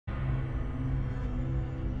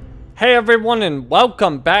Hey everyone, and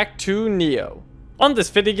welcome back to Nioh. On this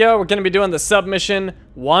video, we're going to be doing the submission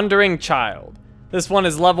Wandering Child. This one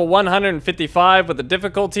is level 155 with a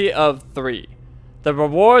difficulty of 3. The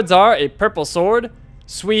rewards are a purple sword,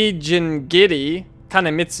 Suijingiri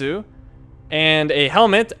Kanemitsu, and a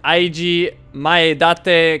helmet, Aiji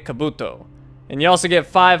Maedate Kabuto. And you also get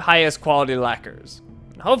 5 highest quality lacquers.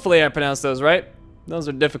 Hopefully I pronounced those right. Those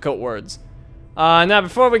are difficult words. Now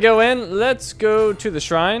before we go in, let's go to the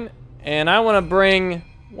shrine. And I want to bring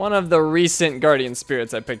one of the recent guardian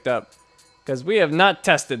spirits I picked up, because we have not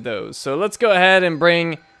tested those. So let's go ahead and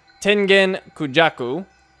bring Tengen Kujaku.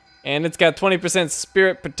 And it's got 20%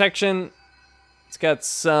 spirit protection. It's got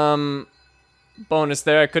some bonus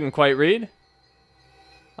there I couldn't quite read.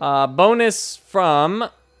 Bonus from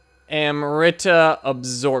Amrita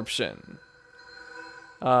Absorption.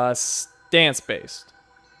 Stance based.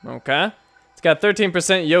 Okay. It's got 13%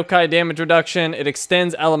 yokai damage reduction. It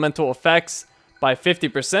extends elemental effects by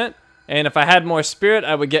 50%. And if I had more spirit,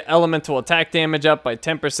 I would get elemental attack damage up by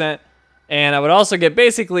 10%. And I would also get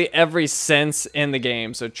basically every sense in the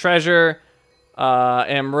game. So treasure,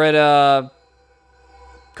 Amrita,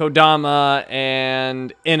 Kodama,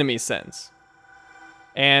 and enemy sense.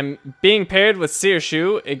 And being paired with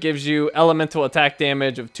Searshu, it gives you elemental attack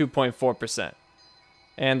damage of 2.4%.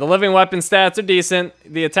 And the living weapon stats are decent.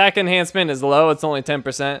 The attack enhancement is low, it's only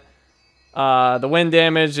 10%. The wind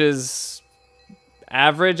damage is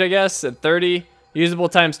average, I guess, at 30. Usable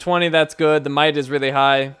times 20, that's good. The might is really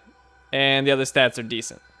high. And the other stats are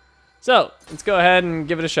decent. So, let's go ahead and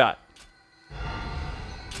give it a shot.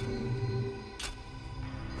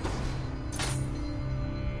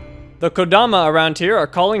 The Kodama around here are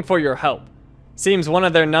calling for your help. Seems one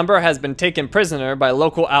of their number has been taken prisoner by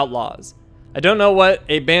local outlaws. I don't know what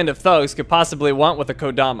a band of thugs could possibly want with a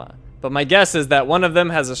Kodama, but my guess is that one of them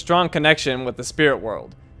has a strong connection with the spirit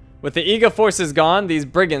world. With the Iga forces gone, these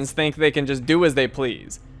brigands think they can just do as they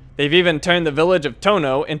please. They've even turned the village of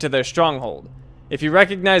Tono into their stronghold. If you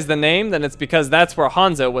recognize the name, then it's because that's where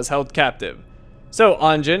Hanzo was held captive. So,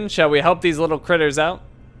 Anjin, shall we help these little critters out?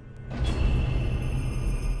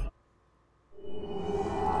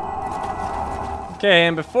 Okay,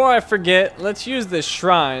 and before I forget, let's use this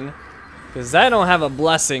shrine, because I don't have a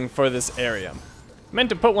blessing for this area. Meant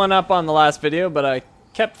to put one up on the last video, but I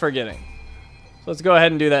kept forgetting. So let's go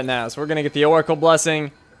ahead and do that now. So we're going to get the Oracle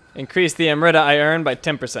Blessing, increase the Amrita I earn by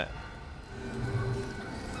 10%.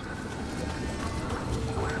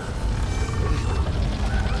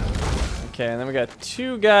 Okay, and then we got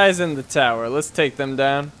 2 guys in the tower. Let's take them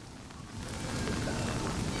down.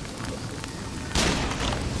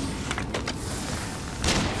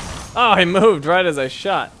 Oh, he moved right as I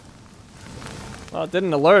shot. Well, it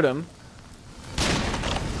didn't alert him.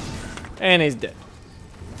 And he's dead.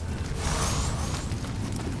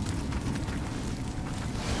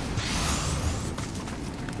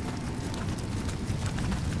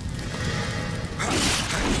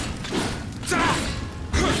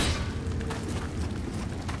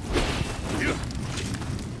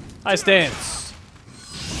 High stance.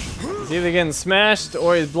 He's either getting smashed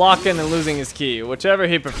or he's blocking and losing his key, whichever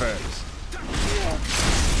he prefers.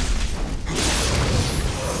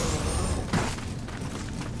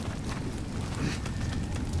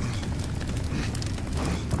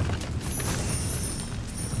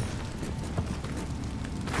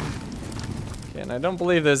 Okay, and I don't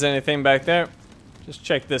believe there's anything back there. Just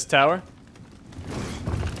check this tower.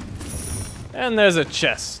 And there's a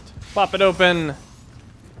chest. Pop it open.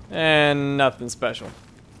 And nothing special.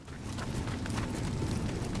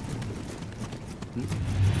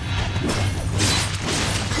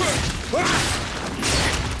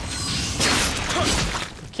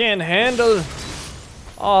 Can't handle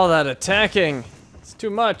all that attacking. It's too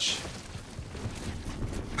much.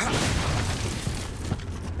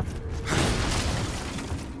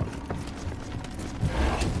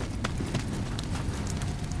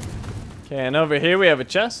 Okay, and over here we have a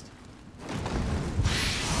chest.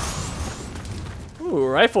 Ooh,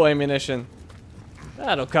 rifle ammunition.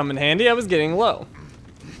 That'll come in handy. I was getting low.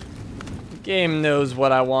 The game knows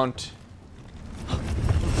what I want.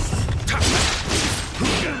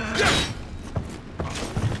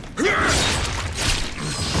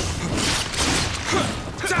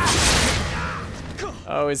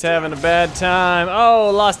 Oh, he's having a bad time. Oh,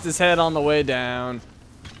 lost his head on the way down.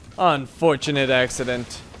 Unfortunate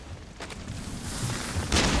accident.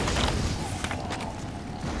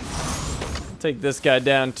 Take this guy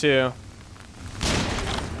down too.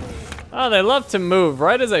 Oh, they love to move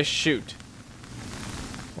right as I shoot.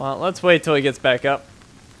 Well, let's wait till he gets back up.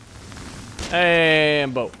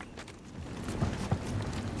 And boat.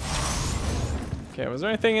 Okay, was there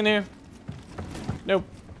anything in here? Nope.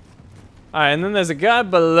 Alright, and then there's a guy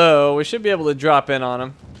below. We should be able to drop in on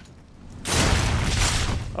him.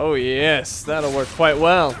 Oh yes, that'll work quite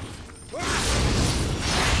well.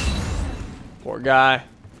 Poor guy.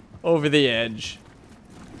 Over the edge.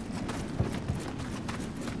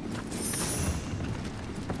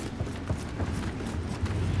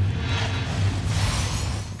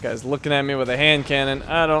 Guy's looking at me with a hand cannon.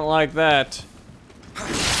 I don't like that.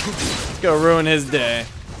 Let's go ruin his day.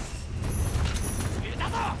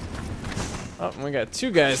 Oh, we got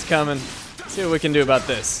two guys coming. Let's see what we can do about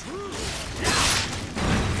this.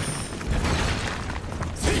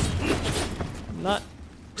 Not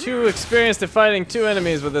too experienced at fighting two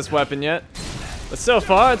enemies with this weapon yet, but so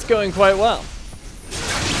far it's going quite well.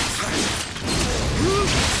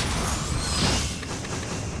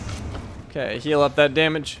 Okay, heal up that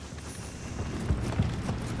damage.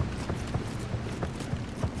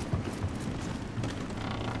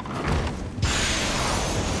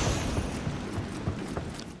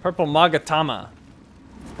 Purple Magatama.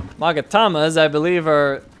 Magatamas, I believe,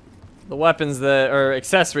 are the weapons that, or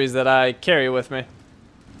accessories that I carry with me.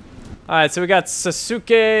 Alright, so we got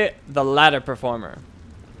Sasuke, the ladder performer.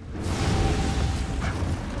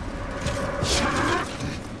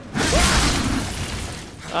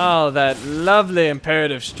 Oh, that lovely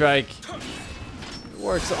imperative strike. It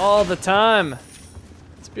works all the time.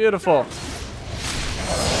 It's beautiful.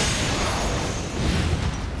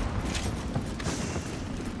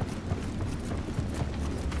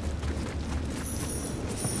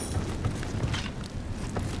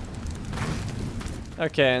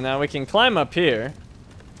 Okay, now we can climb up here.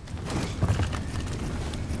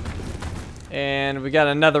 And we got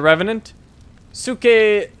another revenant. Suke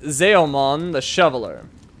Zeomon, the shoveler.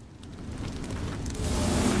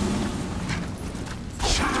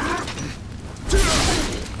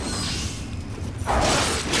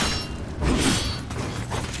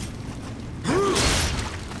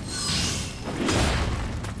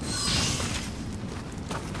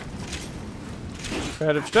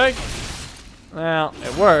 Imperative strike. Well,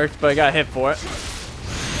 it worked, but I got hit for it.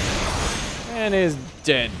 And is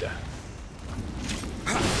dead.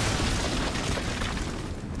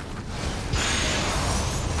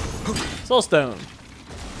 Soulstone.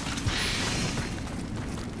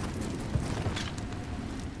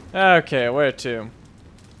 Okay, where to?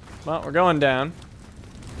 Well, we're going down.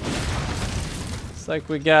 Looks like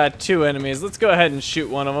we got two enemies. Let's go ahead and shoot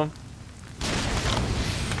one of them.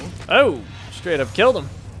 Oh, straight up killed him.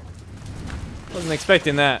 Wasn't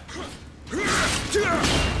expecting that.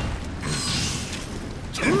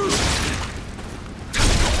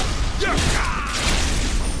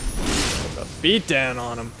 A beat down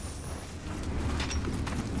on him.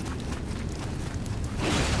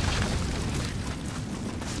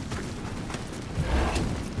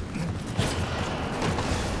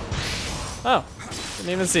 Oh,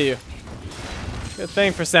 didn't even see you. Good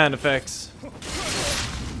thing for sound effects.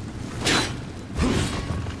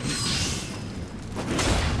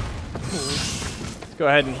 Go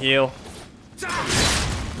ahead and heal.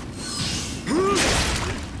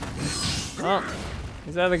 Well,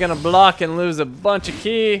 he's either gonna block and lose a bunch of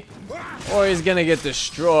ki, or he's gonna get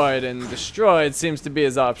destroyed, and destroyed seems to be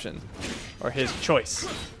his option, or his choice.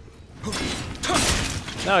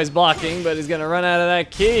 Now he's blocking, but he's gonna run out of that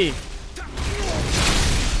ki.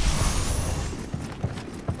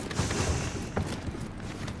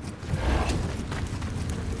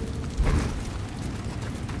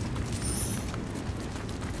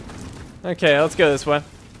 Okay, let's go this way.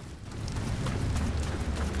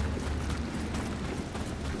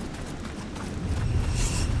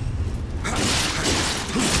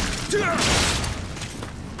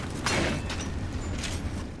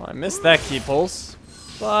 Well, I missed that key pulse,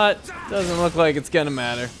 but doesn't look like it's gonna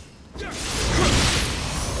matter.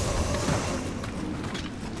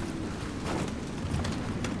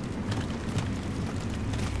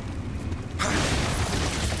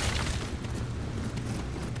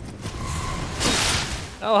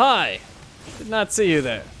 Oh, hi. Did not see you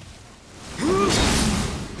there.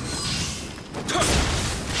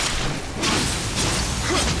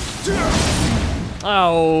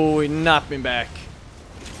 Oh, he knocked me back.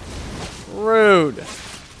 Rude.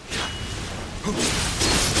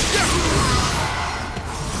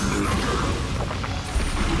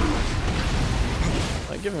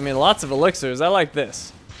 Like giving me lots of elixirs. I like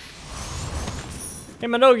this.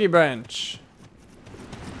 Himanogi branch.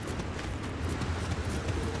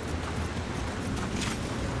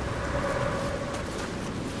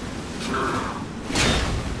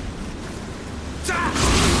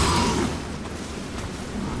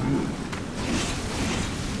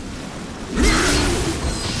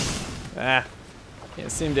 Ah,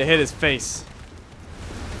 can't seem to hit his face.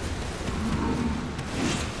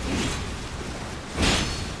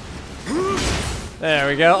 There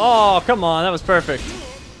we go. Oh, come on, that was perfect.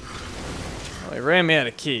 Well, he ran me out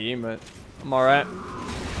of key, but I'm alright.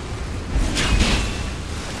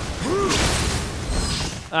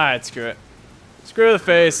 Alright, screw it. Screw the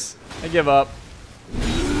face. I give up.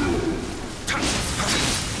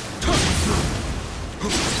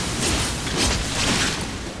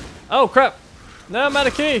 Oh, crap. No, I'm out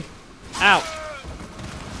of key. Ow.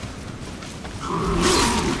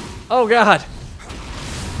 Oh, God.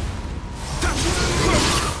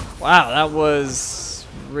 Wow, that was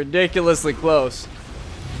ridiculously close.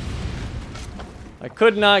 I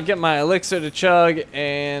could not get my elixir to chug,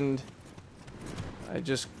 and I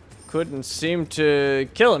just couldn't seem to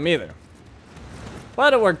kill him either.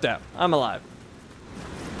 But it worked out. I'm alive.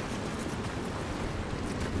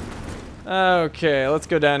 Okay, let's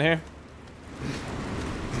go down here.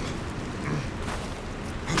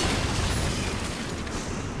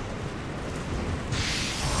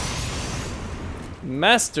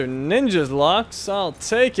 Master Ninja's locks, I'll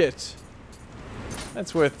take it.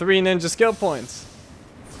 That's worth 3 ninja skill points.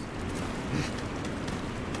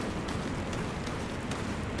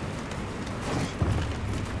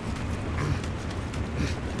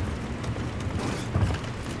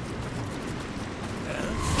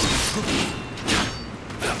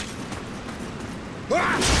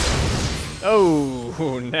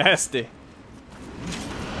 Oh, nasty.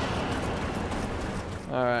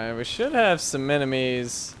 Alright, we should have some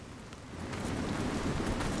enemies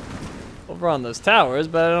over on those towers,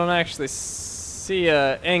 but I don't actually see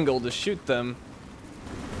an angle to shoot them.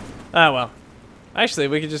 Ah, well. Actually,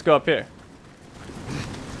 we could just go up here.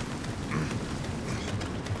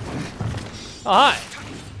 Oh, hi.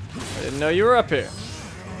 I didn't know you were up here.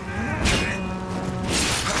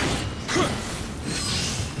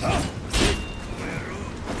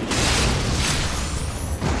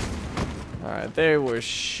 Alright, they were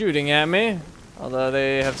shooting at me, although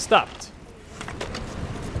they have stopped.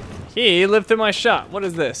 He lived through my shot. What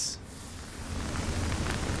is this?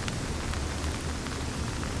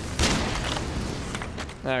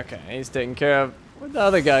 Okay, he's taken care of. Where'd the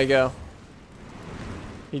other guy go?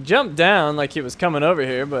 He jumped down like he was coming over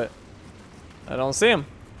here, but I don't see him.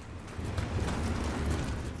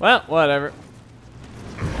 Well, whatever.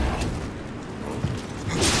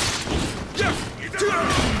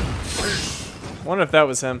 Wonder if that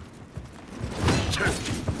was him.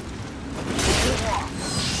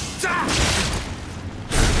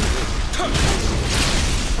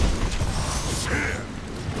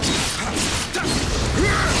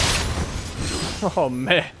 Oh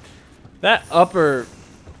man, that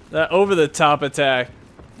over-the-top attack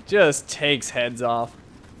just takes heads off.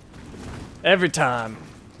 Every time.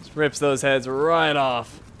 Just rips those heads right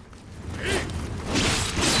off.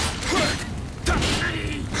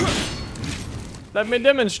 Let me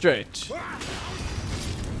demonstrate.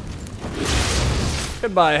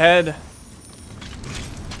 Goodbye, head.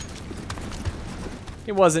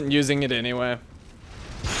 He wasn't using it anyway.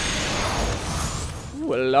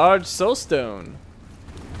 Ooh, a large soulstone.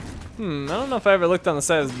 I don't know if I ever looked on the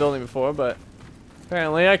side of this building before, but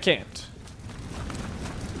apparently I can't.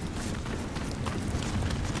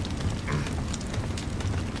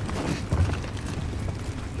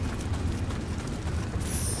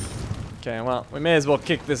 Okay, well, we may as well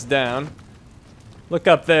kick this down. Look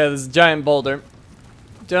up there, this giant boulder.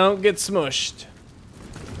 Don't get smushed.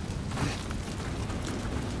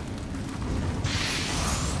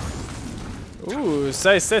 Ooh,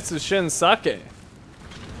 Saisetsu Shin Sake.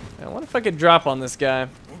 I wonder if I could drop on this guy.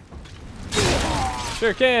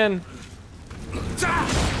 Sure can.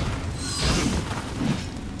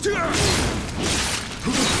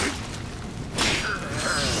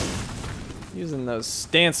 Using those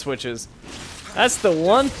stance switches. That's the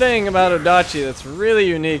one thing about Odachi that's really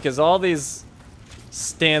unique, is all these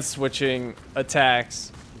stance switching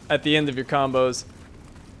attacks at the end of your combos.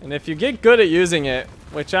 And if you get good at using it,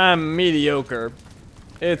 which I'm mediocre,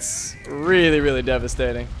 it's really, really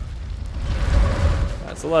devastating.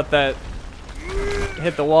 Alright, so let that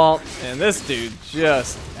hit the wall, and this dude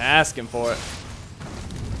just asking for it.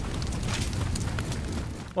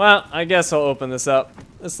 Well, I guess I'll open this up.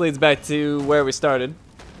 This leads back to where we started.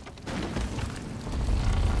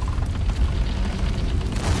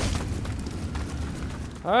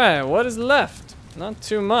 Alright, what is left? Not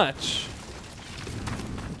too much.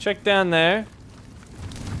 Check down there.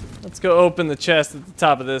 Let's go open the chest at the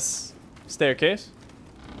top of this staircase.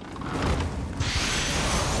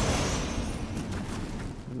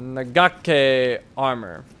 Nagake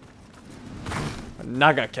armor.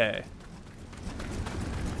 Nagake.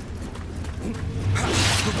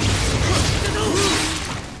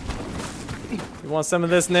 You want some of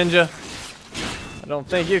this, ninja? I don't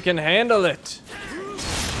think you can handle it.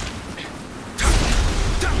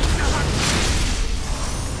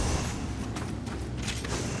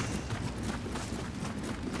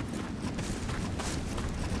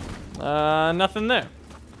 Nothing there.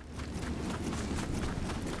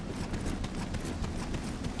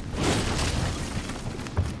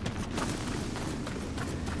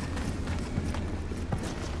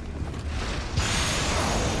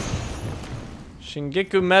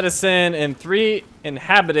 Shingeku medicine and 3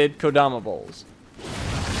 inhabited Kodama bowls.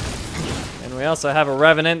 And we also have a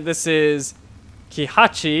revenant. This is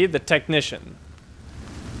Kihachi, the technician.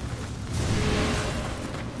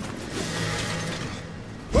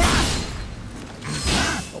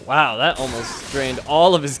 Oh, wow, that almost drained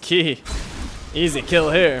all of his ki. Easy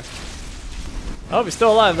kill here. Oh, he's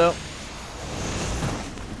still alive though.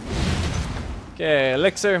 Okay,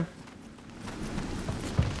 elixir.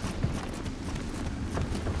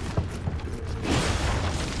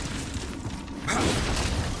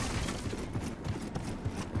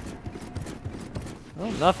 Oh,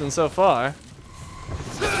 nothing so far.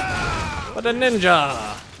 What a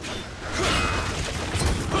ninja!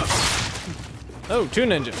 Oh, 2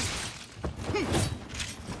 ninjas.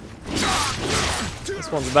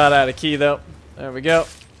 This one's about out of ki though. There we go.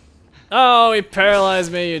 Oh, he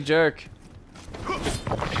paralyzed me, you jerk.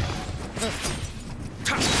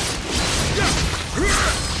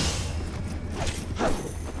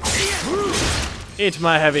 Eat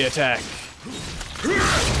my heavy attack.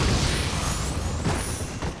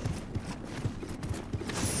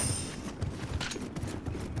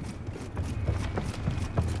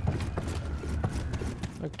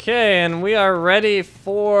 Okay, and we are ready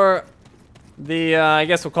for the, I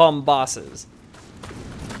guess we'll call them bosses.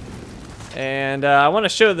 And I want to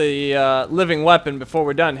show the living weapon before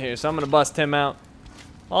we're done here, so I'm going to bust him out.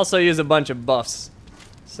 Also use a bunch of buffs.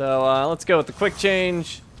 So let's go with the quick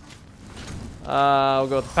change. We'll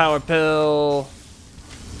go with the power pill,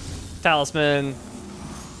 talisman,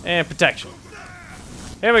 and protection.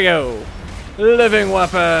 Here we go. Living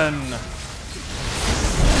weapon.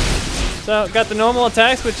 So, got the normal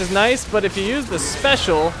attacks, which is nice, but if you use the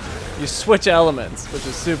special, you switch elements, which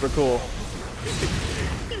is super cool.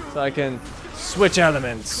 So I can switch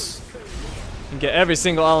elements and get every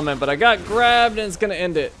single element, but I got grabbed and it's gonna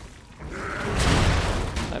end it.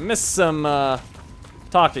 I missed some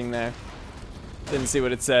talking there. Didn't see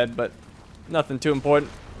what it said, but nothing too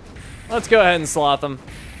important. Let's go ahead and sloth them.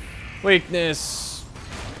 Weakness,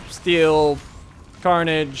 steel,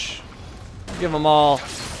 carnage, give them all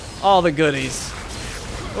the goodies.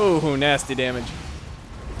 Ooh, nasty damage.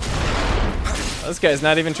 This guy's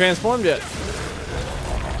not even transformed yet.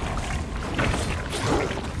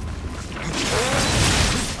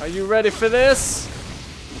 Are you ready for this?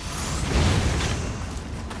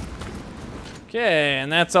 Okay,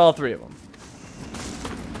 and that's all 3 of them.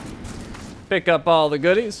 Pick up all the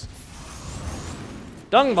goodies.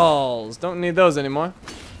 Dung balls. Don't need those anymore.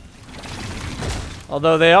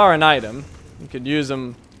 Although they are an item. You could use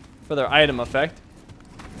them for their item effect.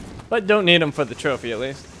 But don't need them for the trophy at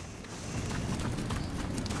least.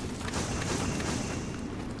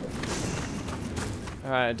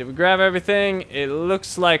 Alright, did we grab everything? It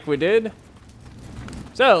looks like we did.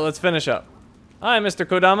 So, let's finish up. Hi, Mr.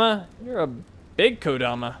 Kodama. You're a big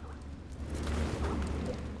Kodama.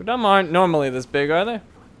 Kodama aren't normally this big, are they? I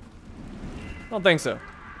don't think so.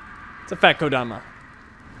 It's a fat Kodama.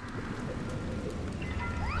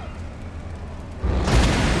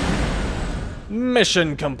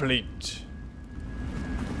 Mission complete.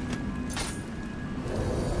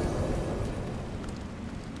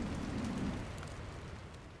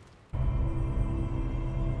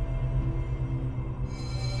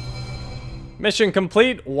 Mission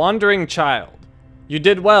complete, Wandering Child. You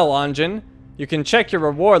did well, Anjin. You can check your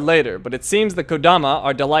reward later, but it seems the Kodama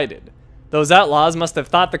are delighted. Those outlaws must have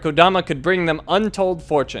thought the Kodama could bring them untold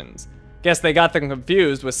fortunes. Guess they got them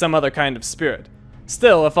confused with some other kind of spirit.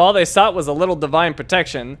 Still, if all they sought was a little divine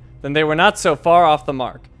protection, then they were not so far off the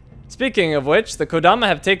mark. Speaking of which, the Kodama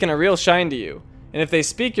have taken a real shine to you, and if they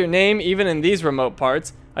speak your name even in these remote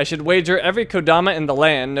parts, I should wager every Kodama in the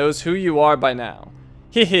land knows who you are by now.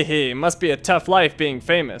 Hee hee hee, must be a tough life being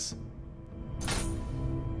famous.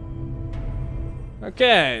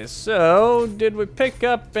 Okay, so did we pick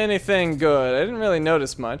up anything good? I didn't really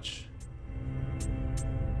notice much.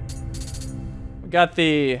 We got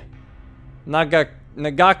the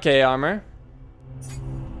Nagake armor.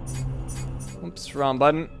 Oops, wrong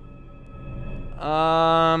button.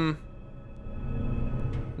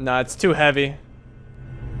 No, it's too heavy.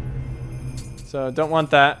 So don't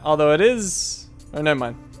want that. Although it is... Oh, never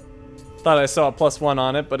mind. Thought I saw a +1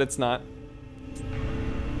 on it, but it's not.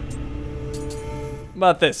 What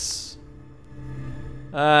about this?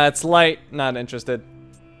 It's light. Not interested.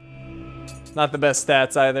 Not the best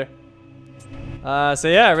stats either. So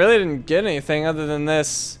yeah, I really didn't get anything other than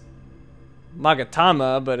this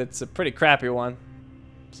Magatama, but it's a pretty crappy one.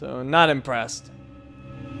 So not impressed.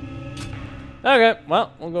 Okay,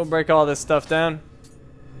 well, we'll go break all this stuff down.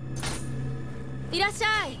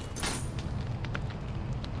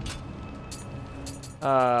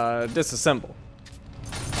 Disassemble.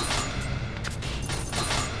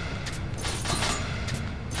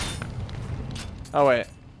 Oh wait.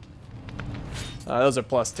 Those are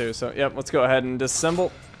 +2, so yep, let's go ahead and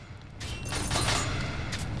disassemble.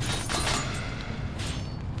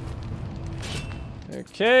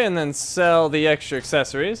 Okay, and then sell the extra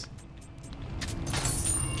accessories.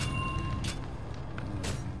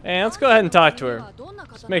 And let's go ahead and talk to her.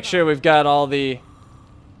 Just make sure we've got all the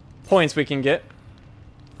points we can get.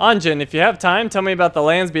 Anjin, if you have time, tell me about the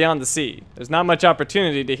lands beyond the sea. There's not much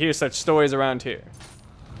opportunity to hear such stories around here.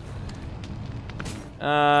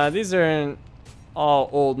 These are all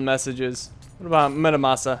old messages. What about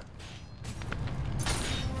Muramasa?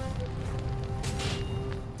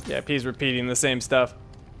 Yep, he's repeating the same stuff.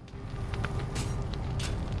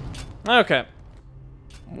 Okay.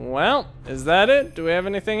 Well, is that it? Do we have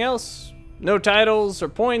anything else? No titles or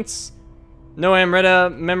points? No Amrita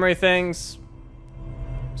memory things?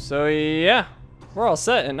 So yeah, we're all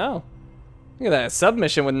set. And oh, look at that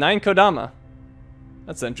submission with 9 Kodama.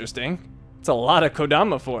 That's interesting. It's a lot of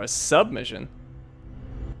Kodama for a submission.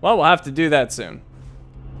 Well, we'll have to do that soon.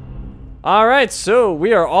 Alright, so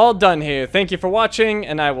we are all done here. Thank you for watching,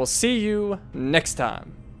 and I will see you next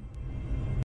time.